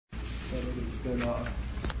and it's been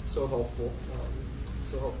so helpful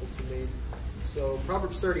to me. So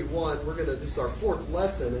Proverbs 31, this is our fourth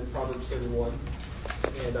lesson in Proverbs 31,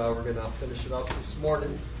 and we're going to finish it up this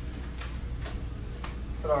morning.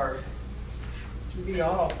 I'll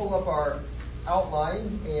pull up our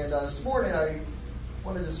outline, and this morning I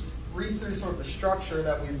want to just read through sort of the structure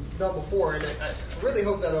that we've done before, and I really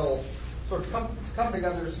hope that it'll sort of come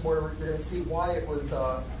together this morning. We're going to see why it was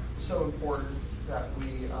so important that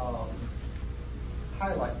we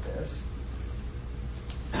highlight this.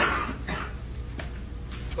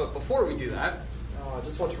 But before we do that, I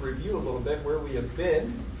just want to review a little bit where we have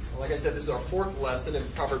been. Like I said, this is our fourth lesson in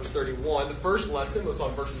Proverbs 31. The first lesson was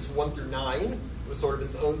on verses 1 through 9. It was sort of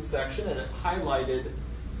its own section, and it highlighted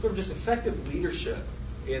sort of just effective leadership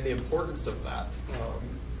and the importance of that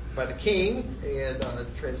by the king, and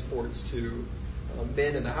transports to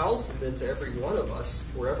men in the house and then to every one of us,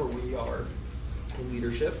 wherever we are in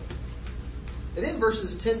leadership. And then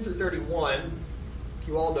verses 10 through 31,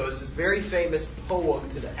 you all know, is this very famous poem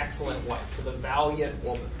to the excellent wife, to the valiant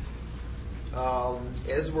woman.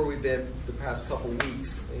 This is where we've been the past couple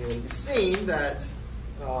weeks, and we've seen that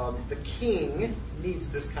the king needs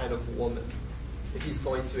this kind of woman if he's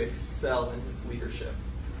going to excel in his leadership.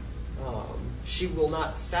 She will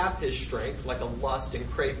not sap his strength like a lust and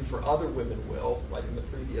craving for other women will, like in the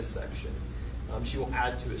previous section. She will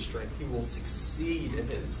add to his strength. He will succeed in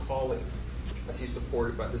his calling as he's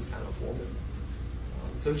supported by this kind of woman.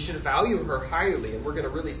 So he should value her highly, and we're going to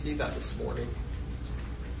really see that this morning.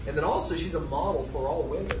 And then also, she's a model for all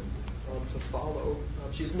women to follow.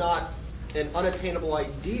 She's not an unattainable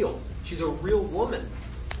ideal. She's a real woman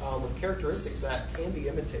with characteristics that can be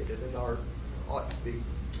imitated and ought to be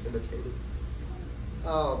imitated.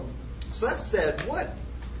 So that said, what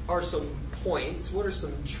are some points, what are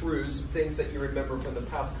some truths, things that you remember from the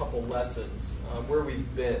past couple lessons, where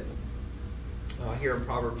we've been here in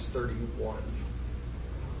Proverbs 31?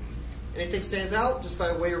 Anything stands out just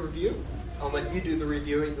by way of review? I'll let you do the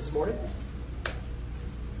reviewing this morning.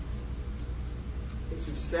 Things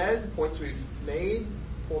we've said, points we've made,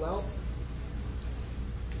 pulled out.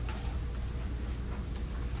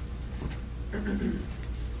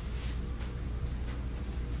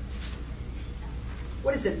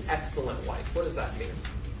 What is an excellent wife? What does that mean?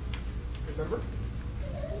 Remember?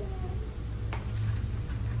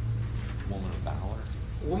 Woman of valor.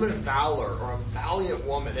 A woman of valor, or a valiant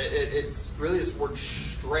woman. It's really this word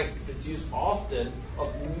strength. It's used often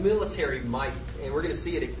of military might. And we're going to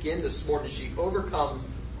see it again this morning. She overcomes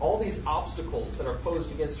all these obstacles that are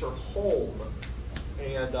posed against her home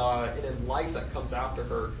and in life that comes after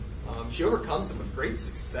her. She overcomes them with great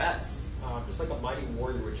success, just like a mighty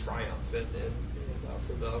warrior would triumph and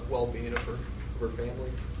for the well-being of her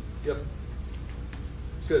family. Yep.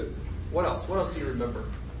 It's good. What else? What else do you remember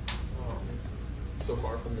so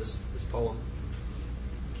far from this poem?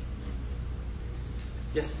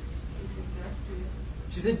 Yes?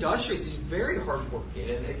 She's industrious. She's very hardworking.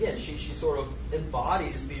 And again, she sort of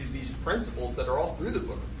embodies these principles that are all through the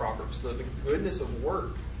book of Proverbs, the goodness of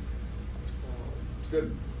work. It's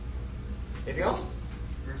good. Anything else?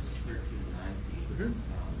 Verses 13 to 19.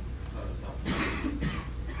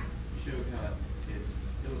 Showed how it's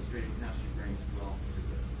illustrating how she brings wealth to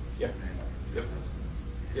the family.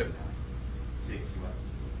 Yep. Takes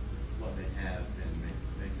what they have and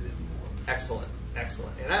makes it even more.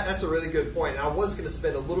 Excellent. And that's a really good point. And I was going to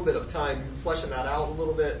spend a little bit of time fleshing that out a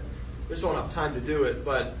little bit. We just don't have time to do it.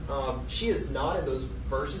 But she is not, in those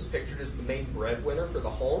verses, pictured as the main breadwinner for the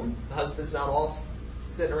home. The husband's not off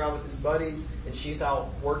sitting around with his buddies, and she's out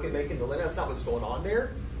working, making the living. That's not what's going on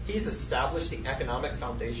there. He's established the economic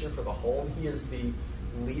foundation for the home. He is the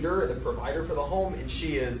leader and the provider for the home, and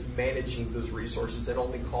she is managing those resources and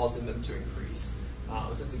only causing them to increase.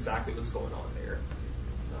 So that's exactly what's going on there.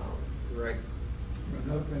 Right.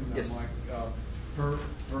 Another thing that Yes.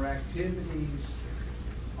 her activities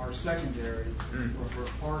are secondary, or her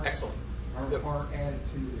heart. Excellent. Her heart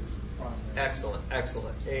attitude is primary.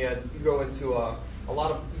 Excellent. And you go into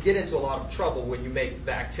you get into a lot of trouble when you make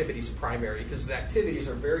the activities primary, because the activities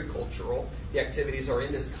are very cultural. The activities are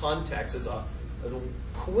in this context as a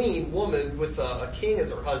queen woman with a king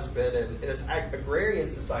as her husband, and in this agrarian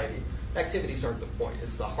society, activities aren't the point.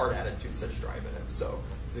 It's the heart attitudes that's driving it. So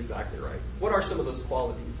that's exactly right. What are some of those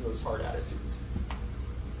qualities and those heart attitudes?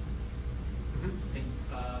 I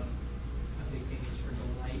think it's her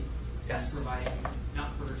delight. Yes. Providing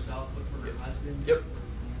not for herself but for her husband. Yep.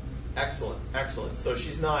 Excellent. So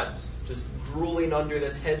she's not just drooling under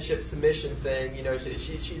this headship submission thing. You know,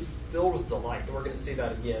 she's filled with delight, and we're going to see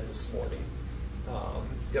that again this morning.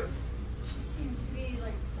 Yep. She seems to be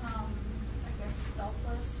like, I guess,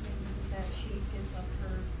 selfless.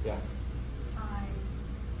 Yeah. time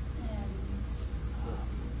and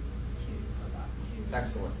to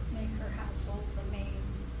Excellent. make her household the main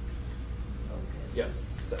focus. Yeah,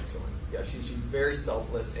 it's excellent. Yeah, she's very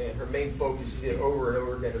selfless, and her main focus, you see it over and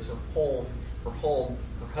over again, is her home, her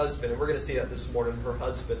husband. And we're going to see that this morning. Her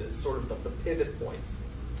husband is sort of the pivot point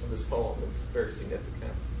of this poem. It's very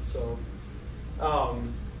significant. So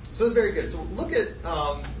it's very good. So look at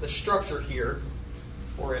the structure here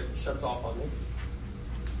before it shuts off on me.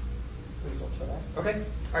 Please don't shut off. Okay.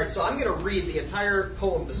 All right. So I'm going to read the entire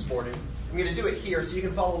poem this morning. I'm going to do it here so you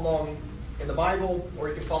can follow along in the Bible, or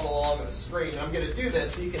you can follow along on the screen. And I'm going to do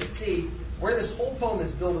this so you can see where this whole poem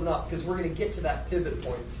is building up, because we're going to get to that pivot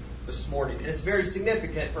point this morning. And it's very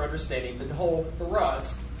significant for understanding the whole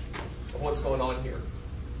thrust of what's going on here.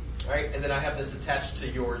 All right, and then I have this attached to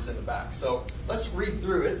yours in the back. So let's read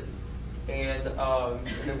through it, and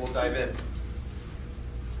then we'll dive in.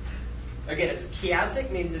 Again, it's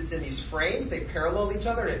chiastic, means it's in these frames. They parallel each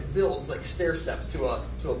other, and it builds like stair steps to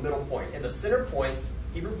a middle point. And the center point,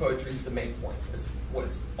 Hebrew poetry, is the main point. It's what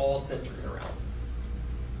it's all centering around.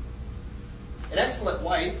 An excellent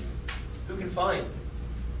wife, who can find?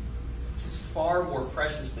 She's far more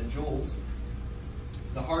precious than jewels.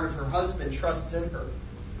 The heart of her husband trusts in her,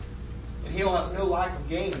 and he'll have no lack of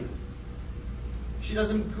gain. She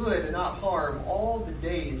does him good and not harm all the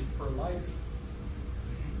days of her life.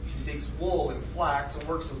 She seeks wool and flax and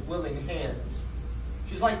works with willing hands.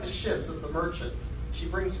 She's like the ships of the merchant. She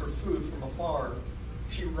brings her food from afar.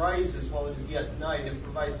 She rises while it is yet night and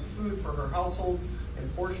provides food for her households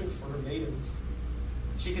and portions for her maidens.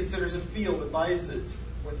 She considers a field and buys it.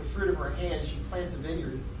 With the fruit of her hands she plants a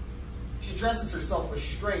vineyard. She dresses herself with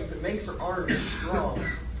strength and makes her arms strong.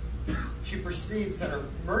 She perceives that her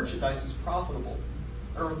merchandise is profitable,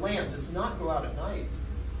 and her lamp does not go out at night.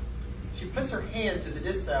 She puts her hand to the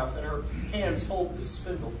distaff, and her hands hold the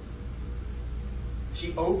spindle.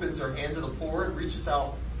 She opens her hand to the poor and reaches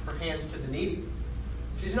out her hands to the needy.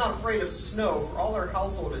 She's not afraid of snow, for all her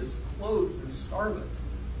household is clothed in scarlet.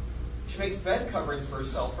 She makes bed coverings for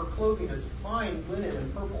herself. Her clothing is fine linen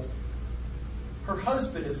and purple. Her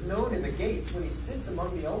husband is known in the gates when he sits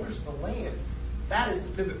among the elders of the land. That is the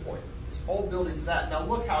pivot point. It's all built into that. Now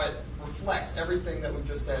look how it reflects everything that we've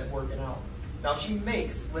just said working out. Now she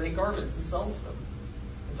makes linen garments and sells them,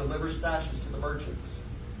 and delivers sashes to the merchants.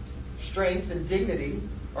 Strength and dignity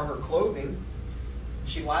are her clothing.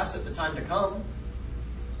 She laughs at the time to come.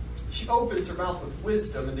 She opens her mouth with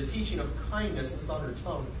wisdom, and the teaching of kindness is on her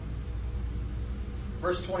tongue.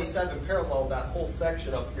 Verse 27 paralleled that whole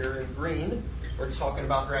section up here in green, where it's talking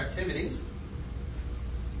about her activities.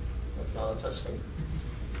 That's not a touchscreen.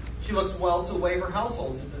 She looks well to wave her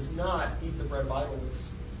households and does not eat the bread of idleness.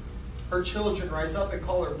 Her children rise up and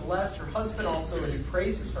call her blessed, her husband also, and he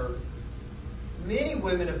praises her. Many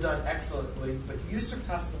women have done excellently, but you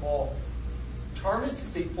surpass them all. Charm is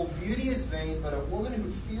deceitful, beauty is vain, but a woman who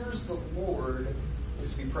fears the Lord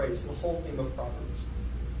is to be praised. The whole theme of Proverbs.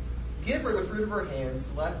 Give her the fruit of her hands,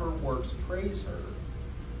 let her works praise her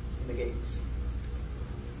in the gates.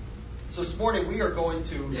 So this morning we are going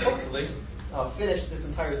to hopefully finish this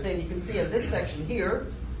entire thing. You can see in this section here,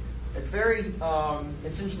 it's very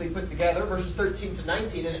intentionally put together. Verses 13 to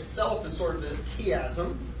 19 in itself is sort of the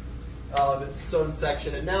chiasm of its own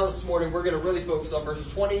section. And now this morning we're going to really focus on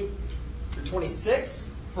verses 20 through 26.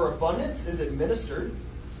 Her abundance is administered,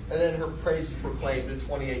 and then her praise is proclaimed in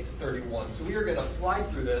 28 to 31. So we are going to fly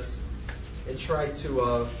through this and try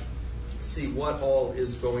to see what all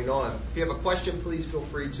is going on. If you have a question, please feel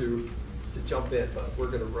free to jump in, but we're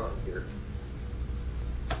going to run here.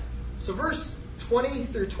 So verse 20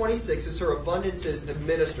 through 26 is her abundance is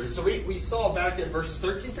administered. So we saw back in verses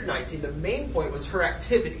 13 through 19, the main point was her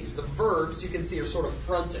activities. The verbs, you can see, are sort of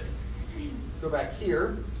fronted. Go back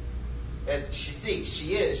here. As she seeks,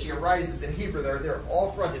 she is, she arises in Hebrew, they're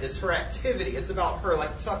all fronted. It's her activity. It's about her,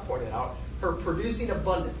 like Chuck pointed out, her producing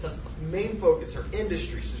abundance. That's the main focus, her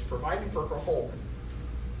industry. She's providing for her home.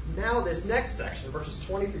 Now this next section, verses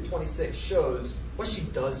 20 through 26, shows what she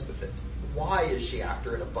does with it. Why is she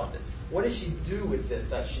after an abundance? What does she do with this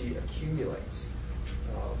that she accumulates?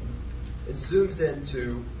 It zooms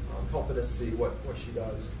into helping us see what she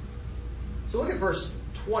does. So look at verse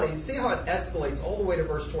 20. See how it escalates all the way to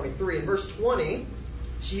verse 23. In verse 20,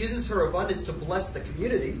 she uses her abundance to bless the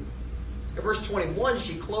community. In verse 21,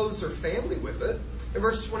 she clothes her family with it. In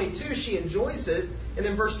verse 22, she enjoys it. And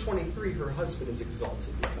then verse 23, her husband is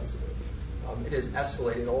exalted because of it. It is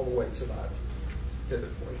escalating all the way to that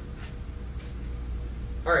pivot point.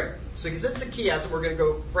 All right, so because it's the chiasm, we're going to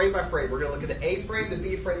go frame by frame. We're going to look at the A frame, the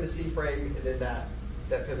B frame, the C frame, and then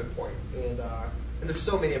that pivot point. And And there's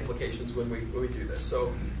so many implications when we do this.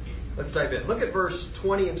 So let's dive in. Look at verse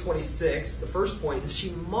 20 and 26. The first point is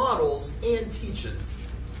she models and teaches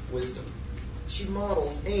wisdom. She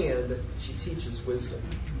models and she teaches wisdom.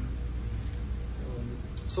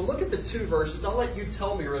 So look at the two verses. I'll let you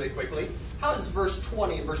tell me really quickly. How is verse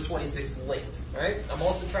 20 and verse 26 linked? All right? I'm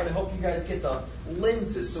also trying to help you guys get the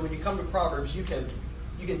lenses so when you come to Proverbs, you can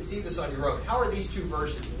see this on your own. How are these two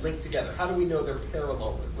verses linked together? How do we know they're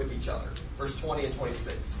parallel with each other? Verse 20 and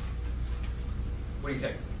 26. What do you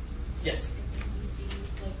think? Yes? You see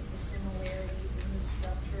like the similarities in the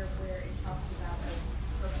structure where it talks about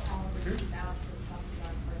her palm is out, so it talks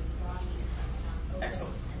about her body and opens.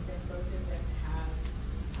 Excellent. And then both of them have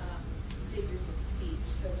figures of speech.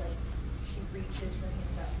 So like she reaches her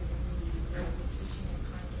hand up for the needy, where the teaching and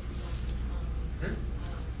kindness is on the tongue.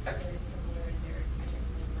 Very similar in their, I guess,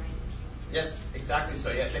 like language. Yes, exactly so.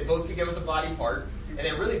 Yeah, they both begin with a body part, and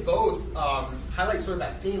they really both highlight sort of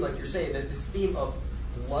that theme, like you're saying, that this theme of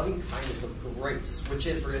loving kindness, of grace, which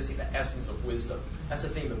is, we're going to see the essence of wisdom. That's the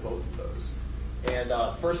theme of both of those. And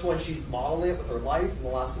first one, she's modeling it with her life, and the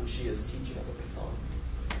last one, she is teaching it with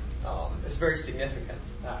her tongue. It's very significant,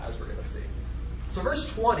 as we're going to see. So verse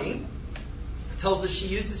 20 tells us she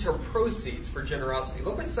uses her proceeds for generosity.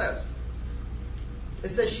 Look what it says. It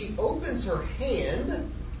says she opens her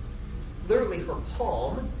hand, literally her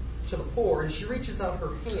palm, to the poor, and she reaches out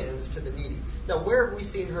her hands to the needy. Now, where have we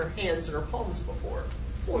seen her hands and her palms before?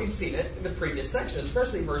 Well, we've seen it in the previous section,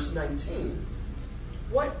 especially verse 19.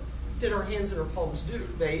 What did her hands and her palms do?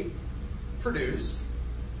 They produced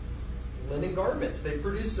linen garments. They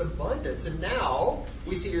produced abundance. And now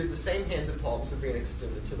we see the same hands and palms are being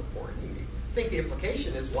extended to the poor and needy. I think the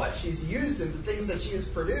implication is what? She's using the things that she has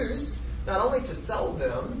produced not only to sell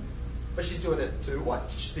them, but she's doing it to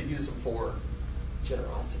what? To use them for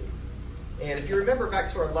generosity. And if you remember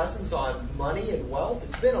back to our lessons on money and wealth,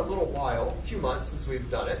 it's been a little while, a few months since we've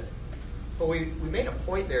done it. But we made a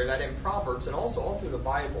point there that in Proverbs and also all through the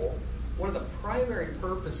Bible, one of the primary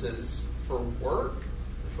purposes for work,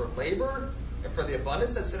 for labor, and for the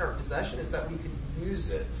abundance that's in our possession is that we could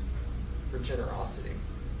use it for generosity.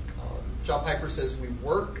 John Piper says we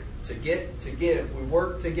work to get to give. We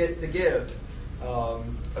work to get to give.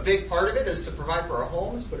 A big part of it is to provide for our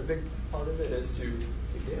homes, but a big part of it is to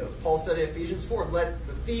give. Paul said in Ephesians 4, let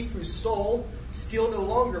the thief who stole steal no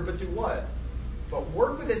longer, but do what? But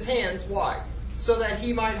work with his hands. Why? So that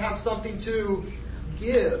he might have something to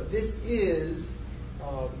give. This is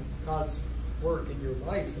God's work in your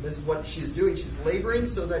life. And this is what she's doing. She's laboring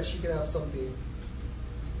so that she can have something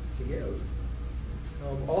to give.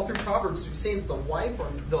 All through Proverbs, we've seen the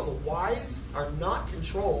wise are not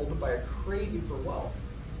controlled by a craving for wealth.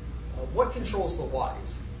 What controls the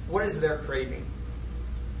wise? What is their craving?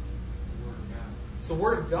 The Word of God. It's the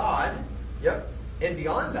Word of God. Yep. And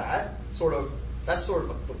beyond that, that's sort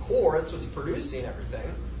of the core. That's what's producing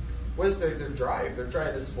everything. What is their drive? Their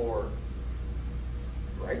drive is for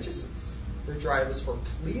righteousness. Their drive is for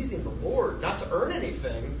pleasing the Lord, not to earn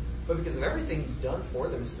anything, but because of everything He's done for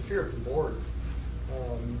them. It's the fear of the Lord.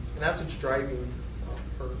 And that's what's driving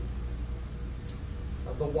her.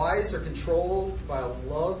 The wise are controlled by a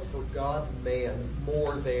love for God and man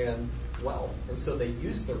more than wealth. And so they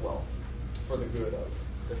use their wealth for the good of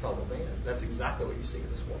their fellow man. That's exactly what you see in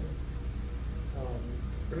this woman.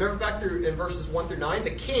 Remember back through in verses 1 through 9,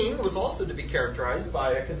 the king was also to be characterized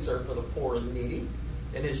by a concern for the poor and the needy.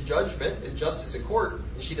 In his judgment and justice in court,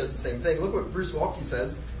 and she does the same thing. Look what Bruce Walke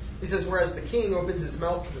says. He says, whereas the king opens his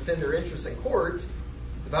mouth to defend her interests in court,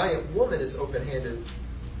 the valiant woman is open-handed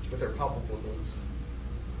with her palpable needs.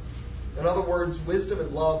 In other words, wisdom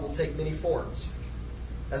and love will take many forms,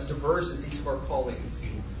 as diverse as each of our callings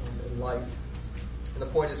in life. And the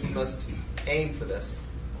point is we must aim for this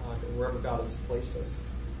wherever God has placed us.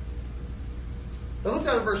 Now look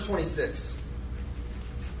down at verse 26.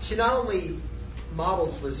 She not only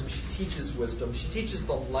models wisdom, she teaches wisdom. She teaches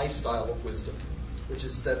the lifestyle of wisdom, which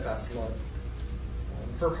is steadfast love.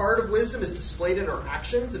 Her heart of wisdom is displayed in her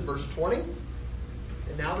actions in verse 20.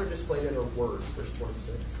 And now they're displayed in her words, verse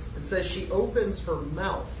 26. It says she opens her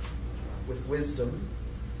mouth with wisdom,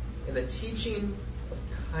 and the teaching of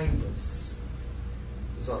kindness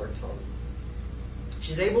is on her tongue.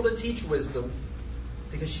 She's able to teach wisdom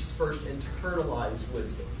because she's first internalized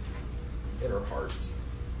wisdom in her heart.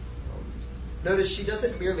 Notice she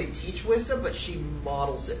doesn't merely teach wisdom, but she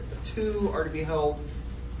models it. The two are to be held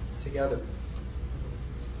together.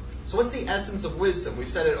 So what's the essence of wisdom? We've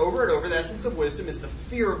said it over and over. The essence of wisdom is the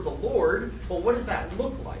fear of the Lord. Well, what does that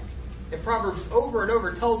look like? And Proverbs over and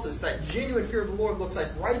over tells us that genuine fear of the Lord looks like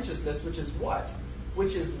righteousness, which is what?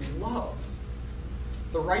 Which is love.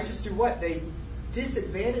 The righteous do what? They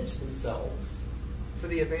disadvantage themselves for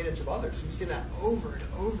the advantage of others. We've seen that over and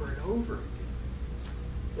over and over again.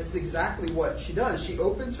 This is exactly what she does. She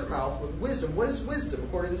opens her mouth with wisdom. What is wisdom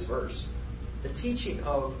according to this verse? The teaching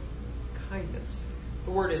of kindness.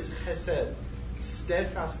 The word is chesed,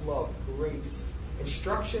 steadfast love, grace.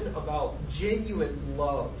 Instruction about genuine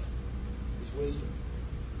love is wisdom.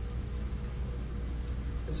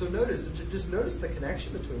 And so notice the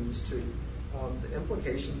connection between these two. The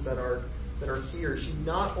implications that are here. She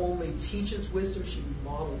not only teaches wisdom, she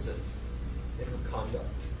models it in her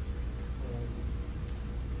conduct.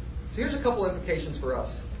 So here's a couple implications for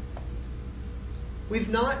us. We've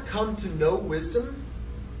not come to know wisdom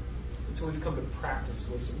until we've come to practice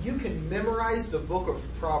wisdom. You can memorize the book of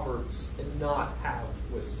Proverbs and not have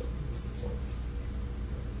wisdom, is the point.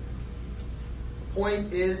 The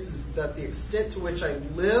point is that the extent to which I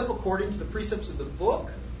live according to the precepts of the book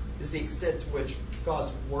is the extent to which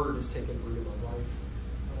God's word has taken root in my life.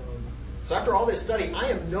 So after all this study, I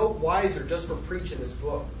am no wiser just for preaching this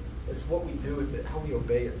book. It's what we do with it, how we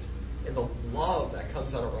obey it, and the love that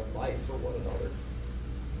comes out of our life for one another.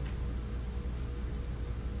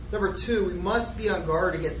 Number 2, we must be on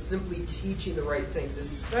guard against simply teaching the right things,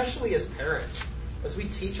 especially as parents. As we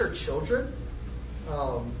teach our children,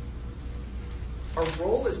 our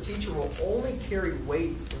role as teacher will only carry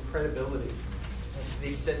weight and credibility to the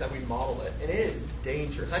extent that we model it. And it is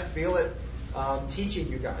dangerous. I feel it teaching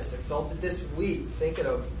you guys. I felt it this week, thinking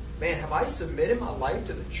of, man, have I submitted my life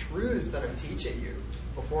to the truths that I'm teaching you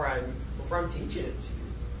before I'm teaching it to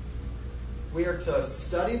you? We are to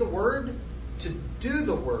study the Word, to do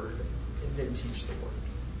the Word, and then teach the Word.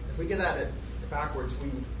 If we get that backwards,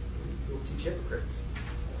 we will teach hypocrites.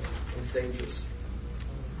 It's dangerous.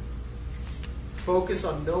 Focus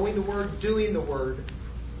on knowing the Word, doing the Word,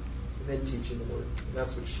 and then teaching the Word. And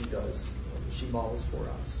that's what she does. She models for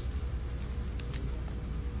us.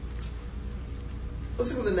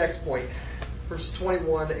 Let's look at the next point. Verses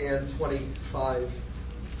 21 and 25.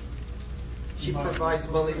 She provides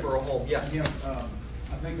money for a home. Yeah.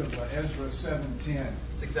 I think of Ezra 7:10.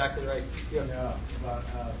 That's exactly right. Yeah. About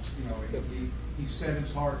he set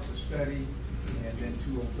his heart to study and then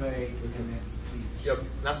to obey and then to teach. Yep,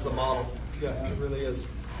 that's the model. Yeah, it really is.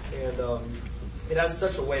 And it has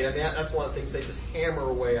such a weight. I mean, that's one of the things they just hammer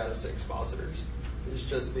away out of expositors. It's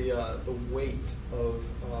just the weight of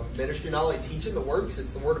ministry. Not only teaching the Word, because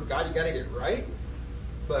it's the Word of God, you got to get it right.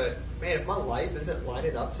 But man, if my life isn't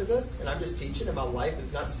lining up to this, and I'm just teaching, and my life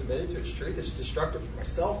is not submitted to its truth, it's destructive for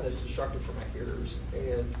myself and it's destructive for my hearers.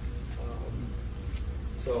 And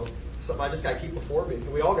so something I just got to keep before me,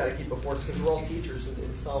 and we all got to keep before us because we're all teachers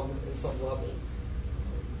in some level.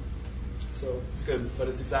 So it's good, but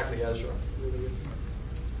it's exactly Ezra. It really is.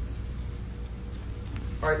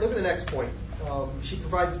 All right, look at the next point. She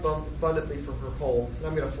provides abundantly for her home, and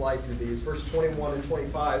I'm going to fly through these. Verse 21 and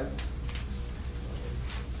 25.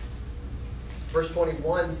 Verse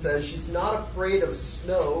 21 says, she's not afraid of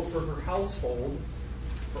snow for her household,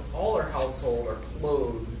 for all her household are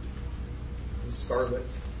clothed in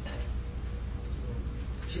scarlet.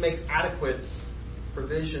 She makes adequate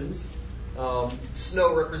provisions.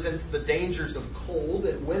 Snow represents the dangers of cold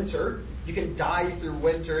and winter. You can die through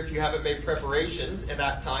winter if you haven't made preparations. At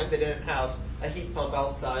that time, they didn't have a heat pump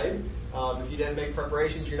outside. If you didn't make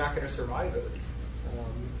preparations, you're not going to survive it.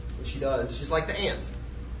 And she does. She's like the ant.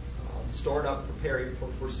 Stored up, preparing for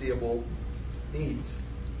foreseeable needs.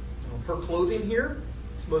 Her clothing here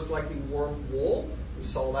is most likely warm wool. We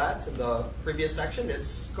saw that in the previous section. It's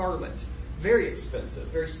scarlet. Very expensive,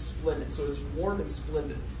 very splendid. So it's warm and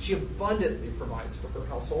splendid. She abundantly provides for her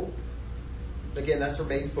household. Again, that's her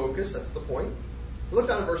main focus. That's the point. Look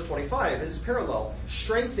down at verse 25. This is parallel.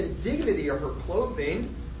 Strength and dignity are her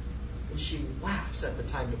clothing, and she laughs at the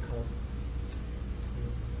time to come.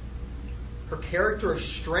 Her character of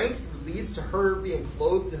strength leads to her being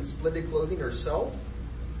clothed in splendid clothing herself.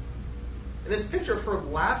 And this picture of her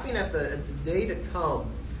laughing at the day to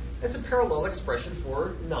come, that's a parallel expression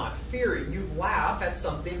for not fearing. You laugh at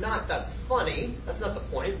something, not that's funny, that's not the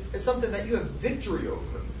point. It's something that you have victory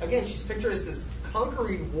over. Again, she's pictured as this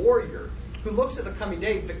conquering warrior who looks at the coming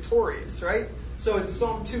day victorious, right? So in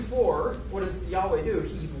Psalm 2:4, what does Yahweh do?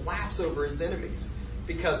 He laughs over his enemies.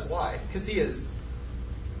 Because why? Because he has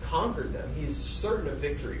conquered them. He is certain of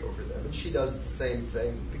victory over them. And she does the same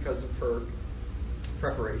thing because of her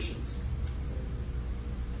preparations.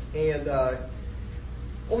 And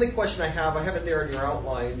only question I have it there in your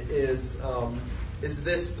outline, is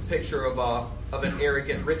this the picture of an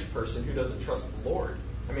arrogant rich person who doesn't trust the Lord?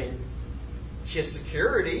 I mean, she has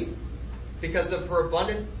security because of her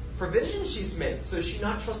abundant provisions she's made. So is she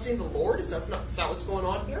not trusting the Lord? Is that what's going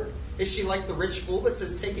on here? Is she like the rich fool that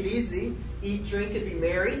says, take it easy, eat, drink, and be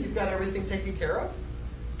merry? You've got everything taken care of?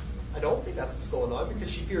 I don't think that's what's going on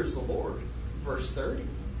because she fears the Lord. Verse 30.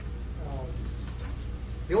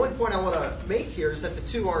 The only point I want to make here is that the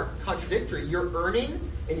two aren't contradictory. You're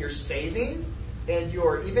earning and you're saving and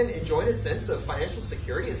you're even enjoying a sense of financial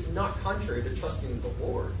security is not contrary to trusting in the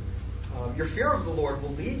Lord. Your fear of the Lord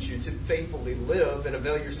will lead you to faithfully live and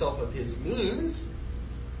avail yourself of His means.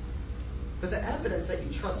 But the evidence that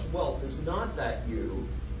you trust wealth is not that you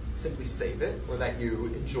simply save it or that you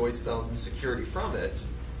enjoy some security from it,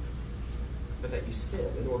 but that you sin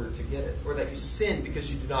in order to get it, or that you sin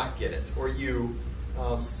because you do not get it, or you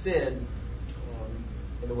sin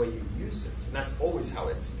in the way you use it. And that's always how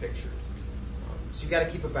it's pictured. So you got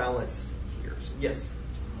to keep a balance here. So, yes?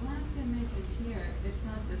 The laughter mentioned here is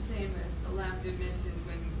not the same as the laughter mentioned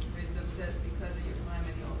when wisdom says, because of your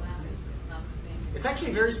calamity you're laughing. It's not the same. It's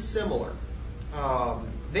actually very similar.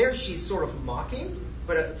 There she's sort of mocking,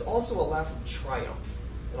 but it's also a laugh of triumph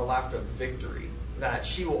and a laugh of victory, that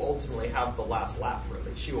she will ultimately have the last laugh,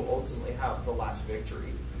 really. She will ultimately have the last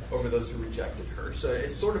victory over those who rejected her. So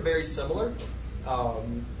it's sort of very similar.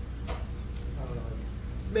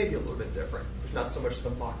 Maybe a little bit different. There's not so much the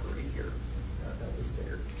mockery here that was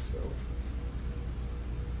there.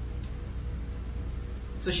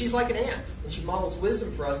 So she's like an ant, and she models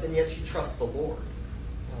wisdom for us, and yet she trusts the Lord.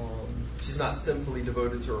 She's not sinfully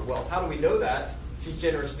devoted to her wealth. How do we know that? She's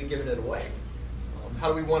generously given it away. How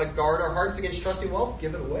do we want to guard our hearts against trusting wealth?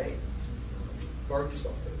 Give it away. Guard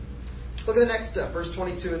yourself there. Look at the next step, verse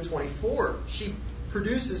 22 and 24. She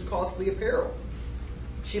produces costly apparel.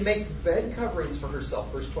 She makes bed coverings for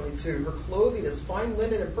herself, verse 22. Her clothing is fine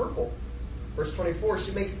linen and purple. Verse 24,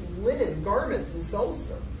 she makes linen garments and sells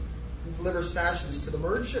them, and delivers sashes to the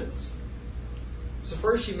merchants. So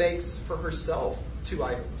first she makes for herself two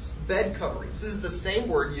items. Bed coverings. This is the same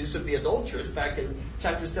word used of the adulteress back in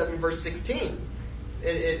chapter 7, verse 16.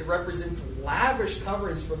 It represents lavish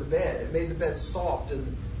coverings for the bed. It made the bed soft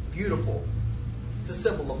and beautiful. It's a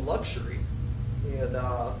symbol of luxury. And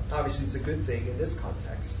obviously it's a good thing in this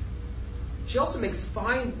context. She also makes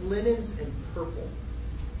fine linens and purple.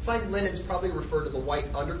 Fine linens probably refer to the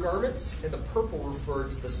white undergarments, and the purple referred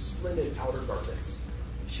to the splendid outer garments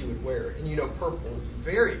she would wear. And you know purple is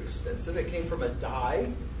very expensive. It came from a dye.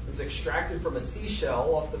 It was extracted from a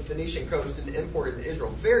seashell off the Phoenician coast and imported to Israel.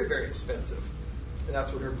 Very, very expensive. And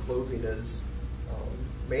that's what her clothing is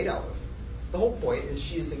made out of. The whole point is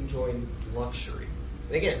she is enjoying luxury.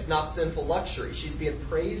 And again, it's not sinful luxury. She's being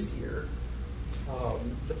praised here.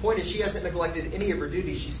 The point is she hasn't neglected any of her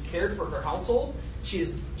duties. She's cared for her household. She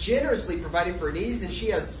is generously providing for her needs, and she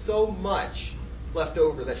has so much left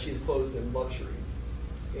over that she is clothed in luxury.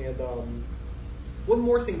 And one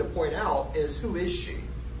more thing to point out is, who is she?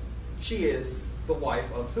 She is the wife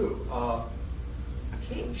of who? A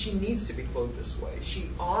king. She needs to be clothed this way. She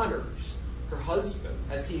honors her husband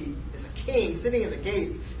as he is a king sitting in the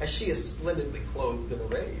gates, as she is splendidly clothed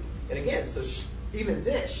and arrayed. And again, so even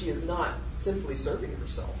this, she is not simply serving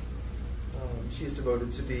herself. She is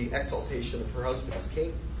devoted to the exaltation of her husband as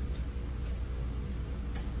king.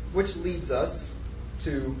 Which leads us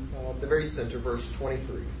to the very center, verse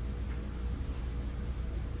 23.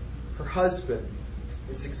 Her husband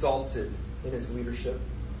is exalted in his leadership.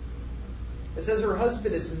 It says her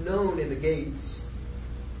husband is known in the gates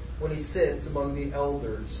when he sits among the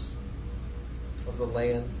elders of the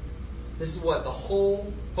land. This is what the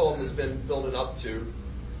whole poem has been building up to.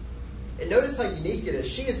 And notice how unique it is.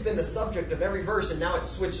 She has been the subject of every verse, and now it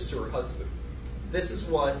switches to her husband. This is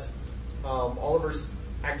what all of her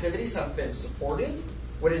activities have been supporting,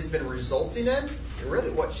 what it has been resulting in, and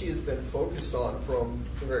really what she has been focused on from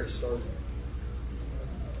the very start.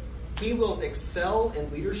 He will excel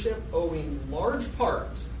in leadership, owing large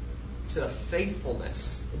part to the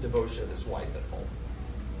faithfulness and devotion of his wife at home.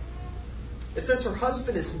 It says her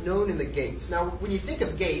husband is known in the gates. Now, when you think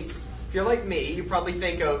of gates, if you're like me, you probably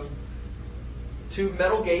think of two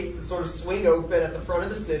metal gates that sort of swing open at the front of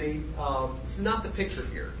the city. It's not the picture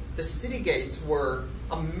here. The city gates were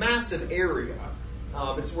a massive area.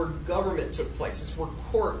 It's where government took place. It's where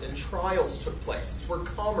court and trials took place. It's where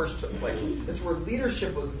commerce took place. It's where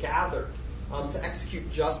leadership was gathered to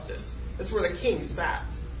execute justice. It's where the king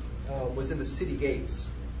sat, was in the city gates.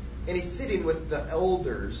 And he's sitting with the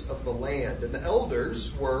elders of the land. And the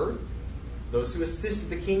elders were those who assisted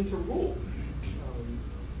the king to rule.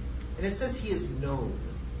 And it says he is known.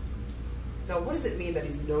 Now, what does it mean that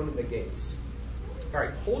he's known in the gates? All right,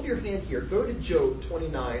 hold your hand here. Go to Job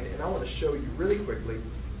 29, and I want to show you really quickly.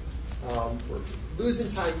 We're losing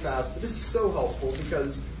time fast, but this is so helpful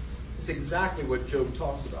because It's exactly what Job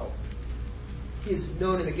talks about. He is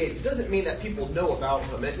known in the gates. It doesn't mean that people know about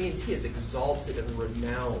him. It means he is exalted and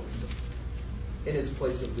renowned in his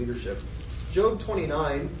place of leadership. Job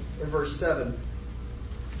 29 in verse 7.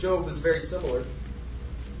 Job was very similar.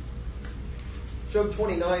 Job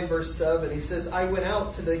 29 verse 7, he says, I went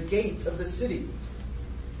out to the gate of the city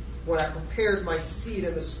when I prepared my seat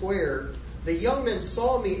in the square. The young men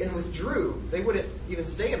saw me and withdrew. They wouldn't even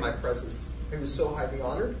stay in my presence. I was so highly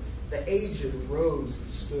honored. The aged rose and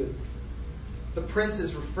stood. The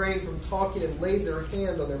princes refrained from talking and laid their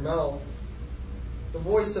hand on their mouth. The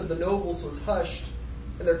voice of the nobles was hushed,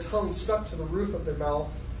 and their tongue stuck to the roof of their mouth.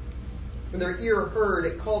 When their ear heard,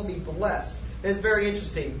 it called me blessed. And it's very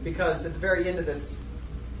interesting because at the very end of this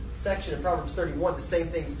section in Proverbs 31, the same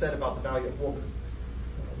thing is said about the valiant woman.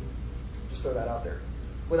 Just throw that out there.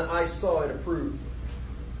 When the eyes saw it, approved.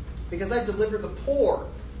 Because I delivered the poor.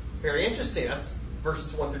 Very interesting. That's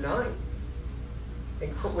verses 1 through 9.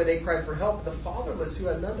 And when they cried for help, the fatherless who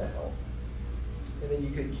had none to help. And then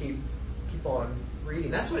you could keep on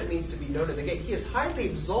reading. That's what it means to be known in the gate. He is highly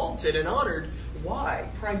exalted and honored. Why?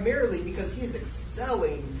 Primarily because he is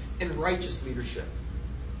excelling in righteous leadership.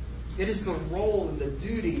 It is the role and the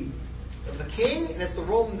duty of the king, and it's the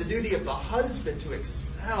role and the duty of the husband to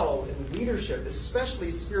excel in leadership,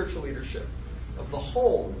 especially spiritual leadership of the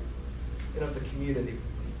home and of the community.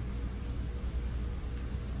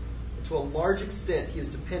 And to a large extent, he is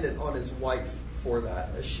dependent on his wife for that,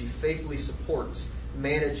 as she faithfully supports,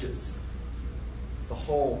 manages the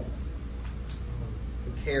home,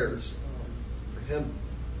 and cares for him.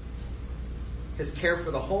 His care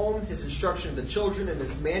for the home, his instruction of the children, and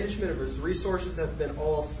his management of his resources have been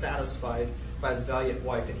all satisfied by his valiant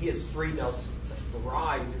wife, and he is free now to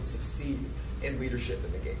thrive and succeed in leadership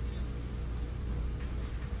in the gates.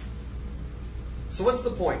 So what's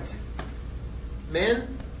the point?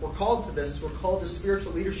 Men, we're called to this. We're called to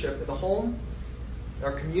spiritual leadership in the home, in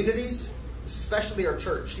our communities, especially our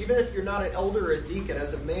church. Even if you're not an elder or a deacon,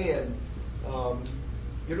 as a man,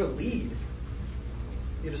 you're to lead.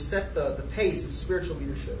 You're to set the pace of spiritual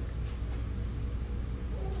leadership.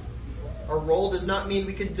 Our role does not mean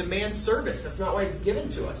we can demand service. That's not why it's given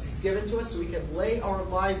to us. It's given to us so we can lay our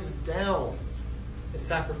lives down in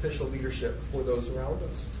sacrificial leadership for those around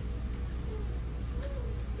us.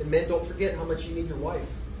 And men, don't forget how much you need your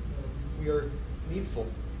wife. We are needful.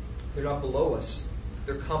 They're not below us.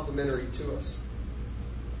 They're complementary to us.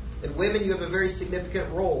 And women, you have a very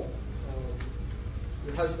significant role.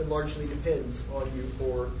 Your husband largely depends on you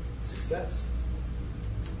for success.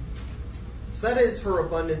 So that is her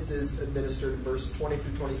abundance is administered in verse 20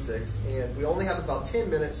 through 26. And we only have about 10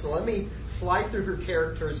 minutes, so let me fly through her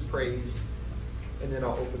character's praise, and then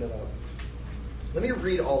I'll open it up. Let me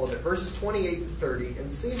read all of it, verses 28 to 30,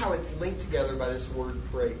 and see how it's linked together by this word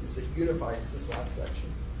praise. It unifies this last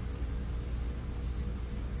section.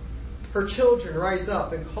 Her children rise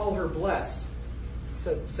up and call her blessed.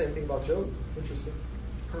 Said the same thing about Job. Interesting.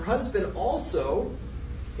 Her husband also,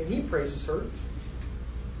 and he praises her.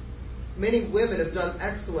 Many women have done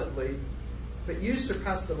excellently, but you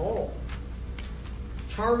surpass them all.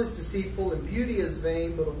 Charm is deceitful and beauty is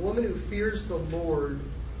vain, but a woman who fears the Lord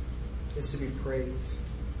is to be praised.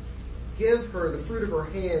 Give her the fruit of her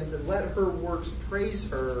hands and let her works praise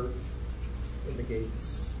her in the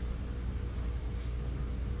gates.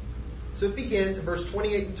 So it begins in verse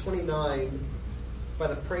 28 and 29 by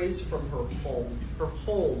the praise from her home. Her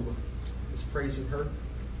home is praising her.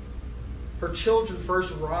 Her children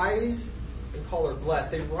first rise and call her blessed.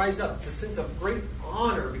 They rise up. It's a sense of great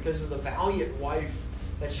honor because of the valiant wife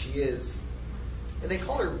that she is. And they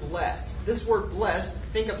call her blessed. This word blessed,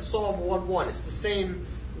 think of Psalm 1:1. It's the same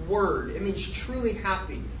word. It means truly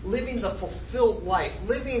happy, living the fulfilled life,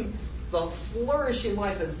 living the flourishing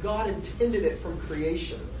life as God intended it from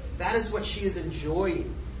creation. That is what she is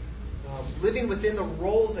enjoying. Living within the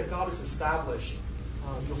roles that God has established.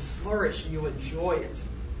 You'll flourish and you'll enjoy it.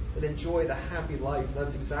 And enjoy the happy life. And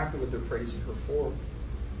that's exactly what they're praising her for.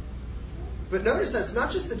 But notice that it's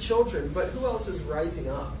not just the children, but who else is rising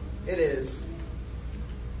up? It is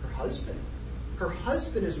her husband. Her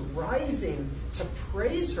husband is rising to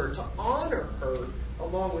praise her, to honor her,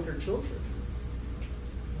 along with her children.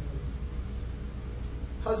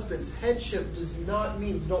 Husband's headship does not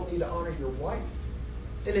mean you don't need to honor your wife.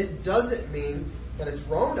 And it doesn't mean that it's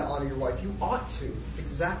wrong to honor your wife. You ought to. It's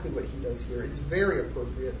exactly what he does here. It's very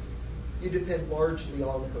appropriate. You depend largely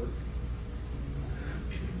on her.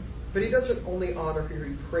 But he doesn't only honor her,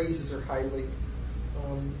 he praises her highly.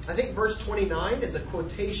 I think verse 29 is a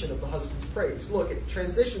quotation of the husband's praise. Look, it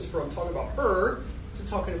transitions from talking about her to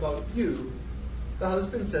talking about you. The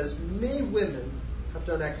husband says, many women have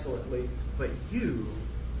done excellently, but you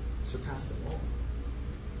surpass them all.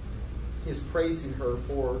 He is praising her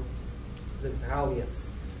for the valiance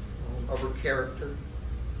of her character.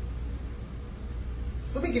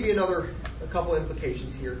 So let me give you a couple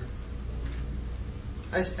implications here.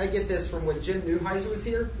 I get this from when Jim Neuheiser was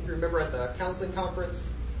here, if you remember at the counseling conference.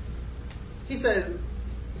 He said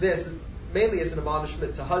this mainly as an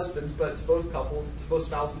admonishment to husbands, but to both couples, to both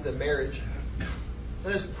spouses in marriage.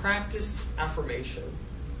 That is practice affirmation.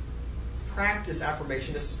 Practice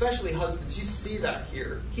affirmation, especially husbands. You see that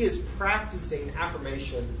here. He is practicing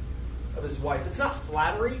affirmation of his wife. It's not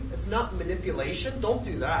flattery. It's not manipulation. Don't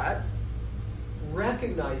do that.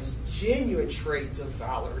 Recognize genuine traits of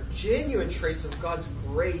valor, genuine traits of God's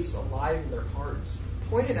grace alive in their hearts.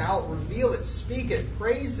 Point it out, reveal it, speak it,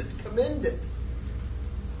 praise it, commend it.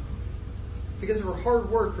 Because of her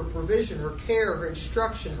hard work, her provision, her care, her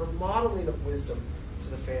instruction, her modeling of wisdom to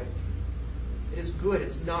the family. It is good.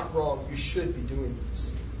 It's not wrong. You should be doing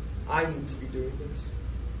this. I need to be doing this.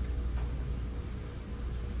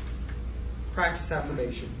 Practice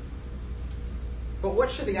affirmation. But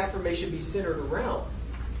what should the affirmation be centered around?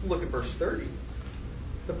 Look at verse 30.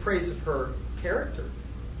 The praise of her character.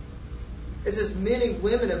 It says, many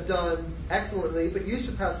women have done excellently, but you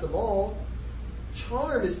surpass them all.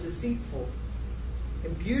 Charm is deceitful,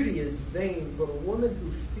 and beauty is vain, but a woman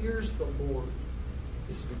who fears the Lord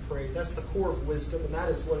is to be praised. That's the core of wisdom, and that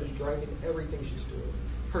is what is driving everything she's doing.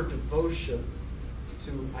 Her devotion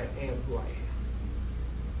to I am who I am.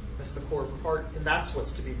 That's the core of her heart, and that's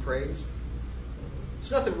what's to be praised.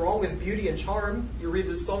 There's nothing wrong with beauty and charm. You read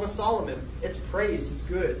the Song of Solomon. It's praised. It's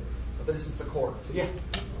good. But this is the core. So yeah.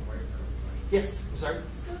 Yes. I'm sorry.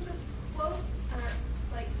 So the quote,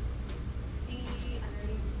 like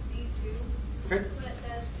underneath D2, Okay. when it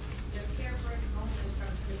says, just care for his home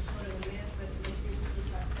instruction, children, management, initiatives,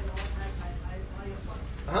 and all times, value of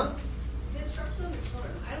life. The instruction of the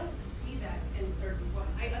children, I don't see that in 31.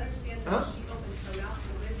 I understand that she opens her mouth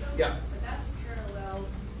to wisdom, but that's parallel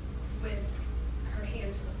with her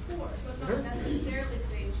hand to the poor. So it's not necessarily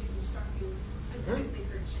saying she's instructing specifically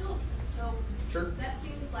her children. So that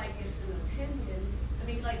seems like it's an opinion. I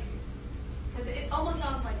mean, like, because it almost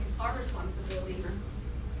sounds like it's our responsibility,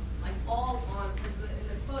 like all on, because in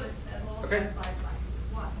the quote it says, all satisfied by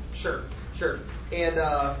his wife. Sure. And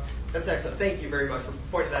that's excellent. Thank you very much for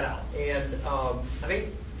pointing that out. And I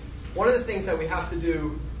think one of the things that we have to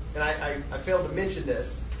do, and I failed to mention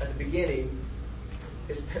this at the beginning,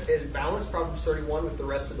 is balance Proverbs 31 with the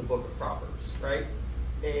rest of the book of Proverbs, right?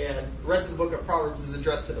 And the rest of the book of Proverbs is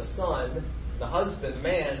addressed to the son, the husband,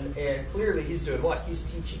 man, and clearly he's doing what? He's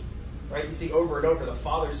teaching, right? You see over and over the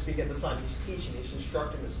father speaking to the son. He's teaching. He's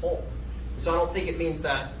instructing his home. So I don't think it means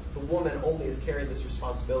that the woman only is carrying this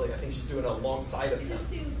responsibility. I think she's doing it alongside of him. It just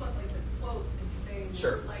seems what like the quote is saying.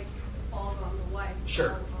 Sure. It's like it falls on the wife.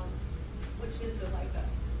 Sure. Which is the like the.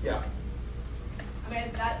 Yeah. I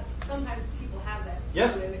mean that sometimes people have that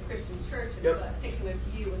in the Christian church and taking a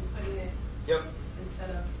view and putting it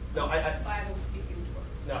instead of Bible speaking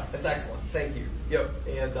words. No, that's excellent. Thank you. Yep.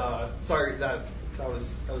 And sorry that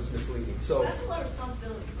was misleading. So that's a lot of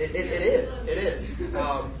responsibility. It is.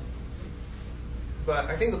 But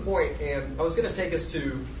I think the point, and I was going to take us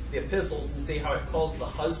to the epistles and see how it calls the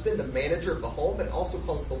husband the manager of the home, but it also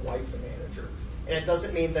calls the wife the manager. And it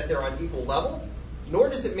doesn't mean that they're on equal level, nor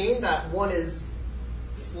does it mean that one is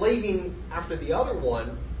slaving after the other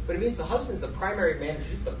one, but it means the husband's the primary manager.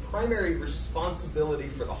 He's the primary responsibility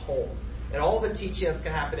for the home. And all the teaching that's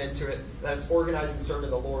going to happen into it, that it's organized and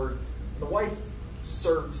serving the Lord. The wife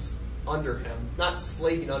serves under him, not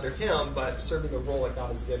slaving under him, but serving the role that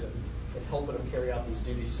God has given and helping him carry out these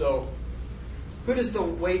duties. So, who does the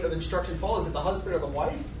weight of instruction fall? Is it the husband or the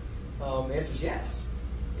wife? The answer is yes.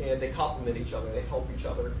 And they complement each other. They help each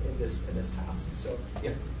other in this task. So,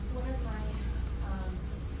 yeah. One of my,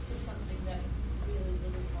 just something that really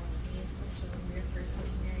helped me, especially when we were first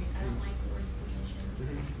getting married. I don't like the word submission.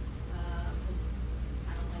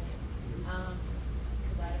 I don't like it.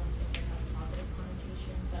 Because I don't think it has a positive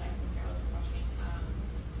connotation. But I think I was watching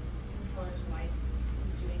Tim Keller's wife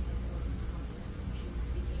was doing like a women's conference, and she was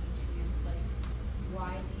speaking to like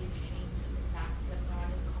why be ashamed of the fact that God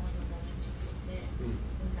is calling a woman to submit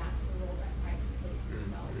when that's the role that Christ played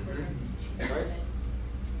himself. For him to submit,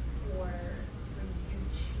 or for you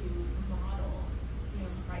to model,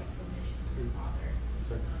 Christ's submission to the Father.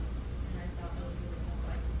 And I thought that was really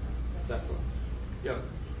helpful. That's excellent. Yep.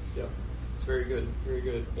 It's very good. Very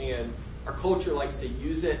good. And our culture likes to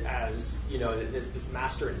use it as, this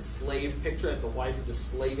master and slave picture that the wife is just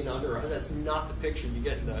slaving under. That's not the picture you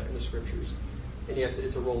get in the scriptures. And yet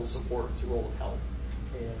it's a role of support. It's a role of help.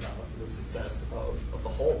 and for the success of the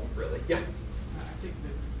home, really. Yeah. I think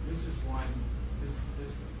that this is one, this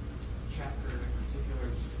chapter in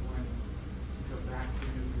particular is just one to go back to,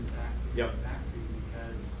 Yep. back to,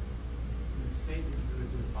 because Satan, who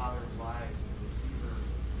is the father of lies and deceiver,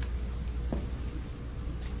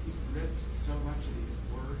 he's ripped so much of these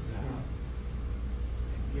words out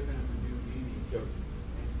and given them a new meaning. Yep.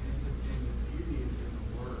 And the beauty is in the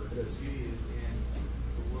word. It is. The beauty is in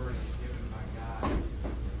the word that's given by God.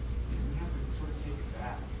 And we have to sort of take it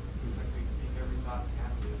back. It's like we take every thought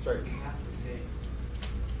captive. That's right. We have to take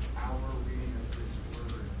our reading of this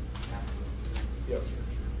word captive to Yep.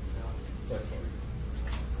 Scripture itself. That's excellent.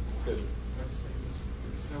 It's good. So I just think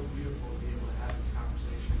it's so beautiful to be able to have this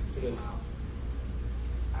conversation. And say, It is. wow,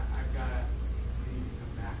 I've got to need to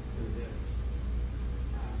come back to this.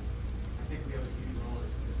 I think we have a huge role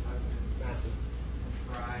as husbands. Massive. To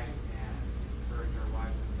try and encourage our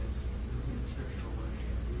wives in this scriptural way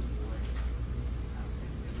and a beautiful way.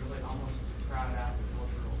 And really almost to crowd out the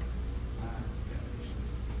cultural definitions.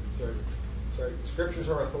 Sorry. Scriptures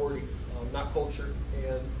are authority, not culture.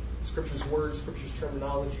 And Scripture's words, Scripture's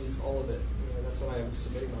terminologies, all of it. And that's what I am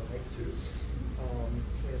submitting my life to.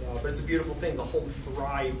 But it's a beautiful thing. The home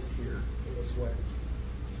thrives here in this way.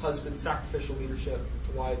 Husbands, sacrificial leadership.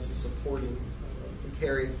 Wives is supporting and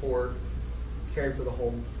caring for the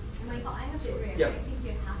home. Michael, I have to agree. Yeah. I think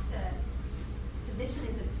you have to, submission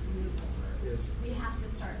is a beautiful word. Yes. We have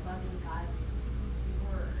to start loving God's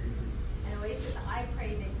word. And Oasis, I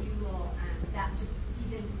pray that you will, that just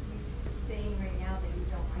even saying right now that you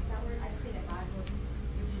don't like that word, I pray that God would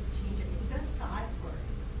just change it, because that's God's word.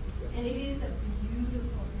 Yeah. And it is a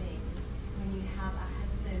beautiful thing when you have a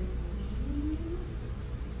husband leading you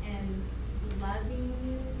and loving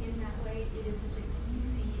you in that way. It is such an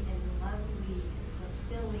easy and lovely and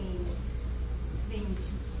fulfilling thing to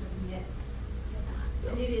submit to that. Yeah.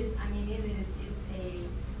 And it is, it's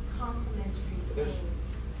a complimentary It is. thing.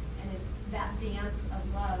 And it's that dance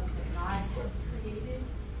of love that God has created,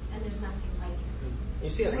 and there's nothing like it. You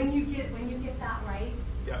see it. When you get that right,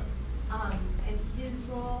 Yeah. and his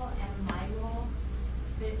role and my role,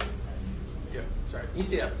 it is a beautiful. Yeah, that's right. You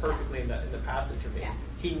see that perfectly in the passage. I mean, Yeah.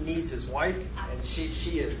 he needs his wife, and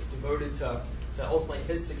she is devoted to ultimately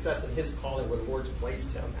his success and his calling where the Lord's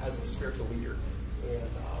placed him as the spiritual leader. And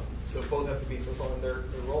so both have to be fulfilling their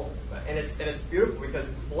role. And it's beautiful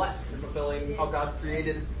because it's blessed. You're fulfilling how God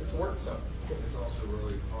created it to work. So It's also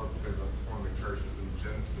really hard because of one of the curses in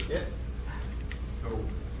Genesis. yeah. So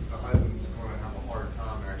the husband's going to have a hard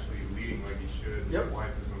time actually leading like he should. Yep. The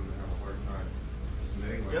wife is going to have a hard time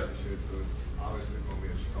submitting like Yep. she should. So it's obviously going to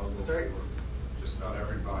be a struggle That's right. for just about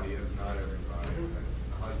everybody, if not everybody. Mhm. And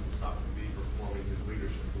the husband's not going to be performing his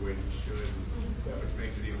leadership the way he should, which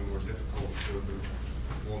makes it even more difficult for the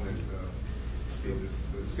woman to be this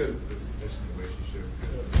submission the way she should.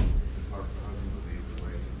 Because it's hard for the husband to lead the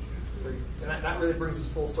way he should. And that really brings us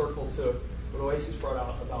full circle to what Oasis brought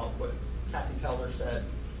out about what Kathy Keller said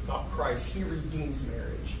about Christ. He redeems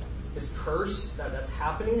marriage. This curse that's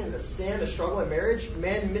happening and the sin, the struggle in marriage,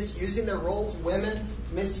 men misusing their roles, women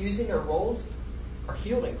misusing their roles, are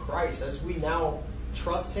healed in Christ as we now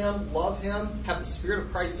trust Him, love Him, have the Spirit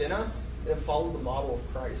of Christ in us, and follow the model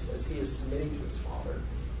of Christ as He is submitting to His Father.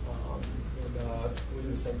 We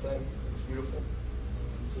do the same thing. It's beautiful.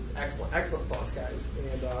 So it's excellent thoughts, guys.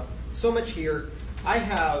 And so much here. I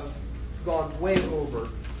have gone way over.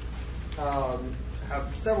 Have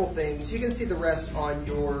several things. You can see the rest on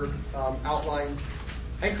your outline.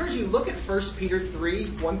 I encourage you to look at 1 Peter 3,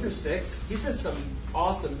 1 through 6. He says some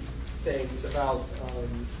awesome things about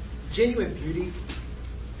genuine beauty.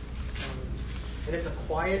 And it's a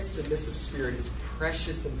quiet, submissive spirit is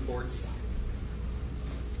precious in the Lord's sight.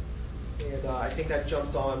 And I think that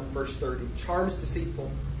jumps on verse 30. Charm is deceitful.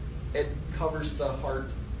 It covers the heart.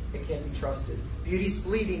 It can't be trusted. Beauty's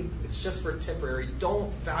fleeting. It's just for temporary.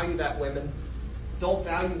 Don't value that, women. Don't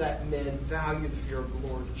value that, men. Value the fear of the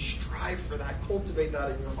Lord. Strive for that. Cultivate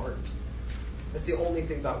that in your heart. That's the only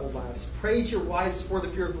thing that will last. Praise your wives for the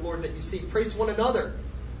fear of the Lord that you see. Praise one another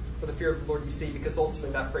for the fear of the Lord you see, because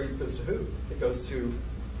ultimately that praise goes to who? It goes to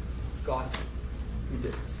God who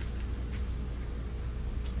did it.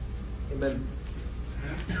 Amen.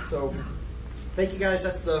 So, thank you guys.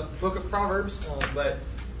 That's the book of Proverbs. But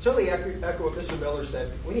totally echo what Mr. Miller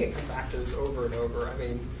said. We need to come back to this over and over. I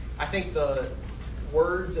mean, I think the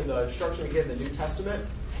words and the instruction we get in the New Testament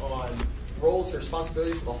on roles and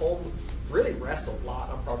responsibilities of the home really rest a lot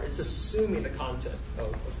on Proverbs. It's assuming the content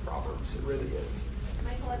of Proverbs. It really is.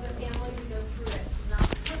 Michael, as a family, we go through it, not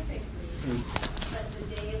perfectly, but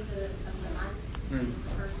the day of the month, The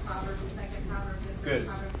first Proverbs, the second Proverbs, the Good.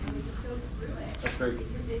 first Proverbs, and we just go through it. That's very good.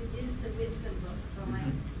 Because it is the wisdom book for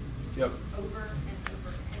life. Yep. Over and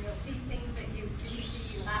over. And you'll see things that you didn't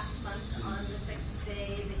see last month on the 6th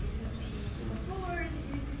day, that you didn't see before, that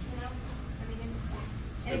you know. I mean,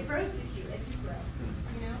 and it grows with you as you grow.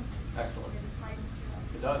 You know? Excellent. It applies to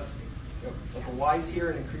you. It does. Yep. Let the wise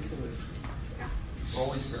hear and increase in wisdom. We're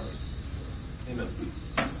always growing. So, amen.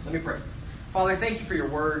 Let me pray. Father, thank you for your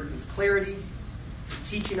word, its clarity, for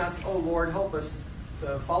teaching us. Oh, Lord, help us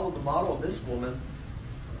to follow the model of this woman.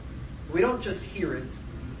 We don't just hear it,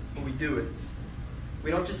 but we do it.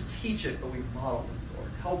 We don't just teach it, but we model it,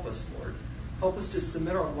 Lord. Help us, Lord. Help us to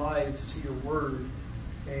submit our lives to your word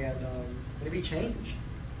and maybe change.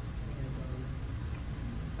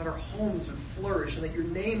 That our homes would flourish and that your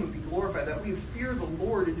name would be glorified, that we would fear the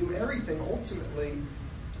Lord and do everything ultimately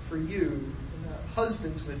for you, and that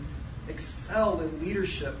husbands would excel in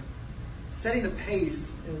leadership, setting the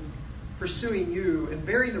pace in pursuing you and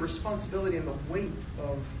bearing the responsibility and the weight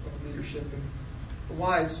of leadership, and the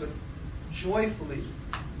wives would joyfully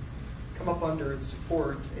come up under and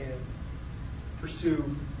support and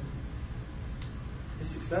pursue his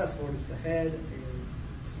success, Lord, as the head, and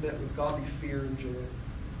submit with godly fear and joy.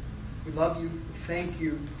 We love you. We thank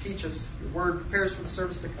you. Teach us your word. Prepare us for the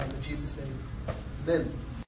service to come. In Jesus' name, amen.